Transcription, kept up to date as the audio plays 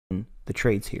the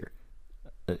trades here.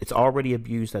 It's already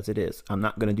abused as it is. I'm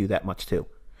not going to do that much too.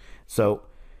 So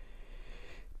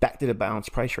back to the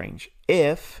balanced price range.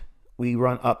 If we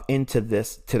run up into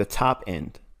this, to the top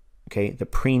end, okay, the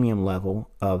premium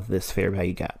level of this fair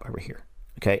value gap over here,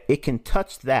 okay, it can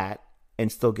touch that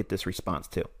and still get this response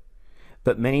too.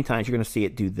 But many times you're going to see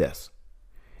it do this.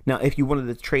 Now, if you wanted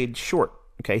to trade short,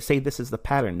 okay, say this is the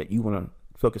pattern that you want to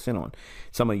focus in on.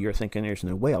 Some of you are thinking, there's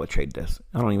no way I would trade this.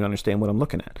 I don't even understand what I'm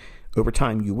looking at. Over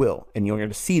time, you will, and you're going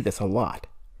to see this a lot.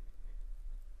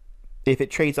 If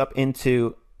it trades up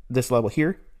into this level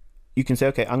here, you can say,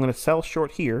 okay, I'm going to sell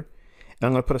short here, and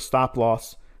I'm going to put a stop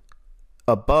loss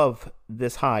above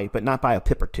this high, but not by a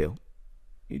pip or two.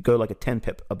 You go like a 10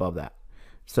 pip above that.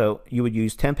 So you would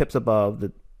use 10 pips above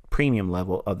the premium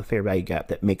level of the fair value gap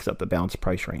that makes up the balanced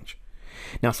price range.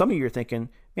 Now, some of you are thinking,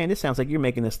 man, this sounds like you're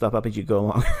making this stuff up as you go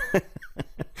along.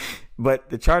 But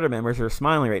the charter members are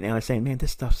smiling right now. They're saying, man,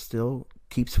 this stuff still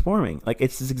keeps forming. Like,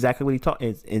 it's exactly what he taught.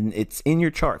 It's in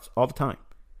your charts all the time.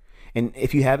 And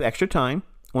if you have extra time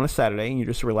on a Saturday and you're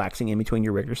just relaxing in between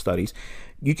your regular studies,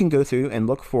 you can go through and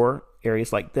look for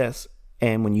areas like this.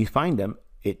 And when you find them,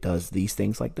 it does these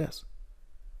things like this.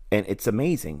 And it's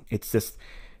amazing. It's just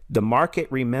the market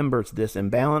remembers this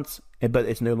imbalance, but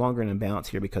it's no longer an imbalance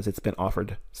here because it's been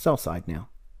offered sell side now.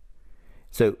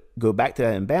 So go back to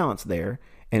that imbalance there,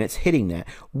 and it's hitting that.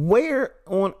 Where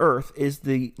on earth is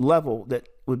the level that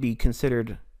would be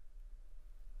considered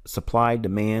supply,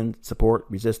 demand, support,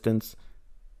 resistance,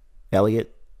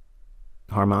 Elliott,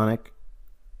 harmonic?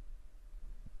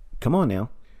 Come on now.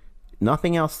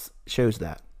 Nothing else shows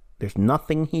that. There's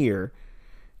nothing here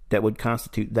that would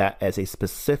constitute that as a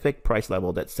specific price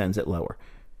level that sends it lower.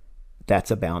 That's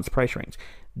a balanced price range.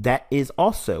 That is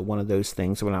also one of those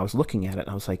things when I was looking at it,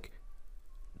 I was like,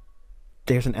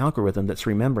 there's an algorithm that's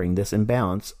remembering this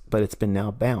imbalance, but it's been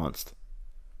now balanced.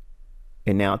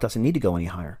 And now it doesn't need to go any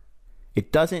higher.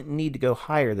 It doesn't need to go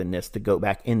higher than this to go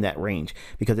back in that range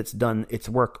because it's done its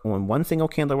work on one single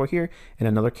candle over here and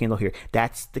another candle here.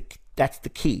 That's the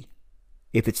key.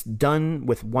 If it's done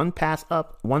with one pass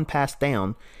up, one pass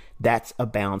down, that's a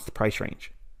balanced price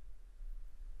range.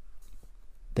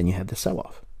 Then you have the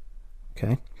sell-off.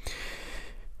 Okay.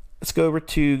 Let's go over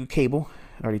to cable.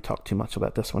 I already talked too much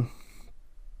about this one.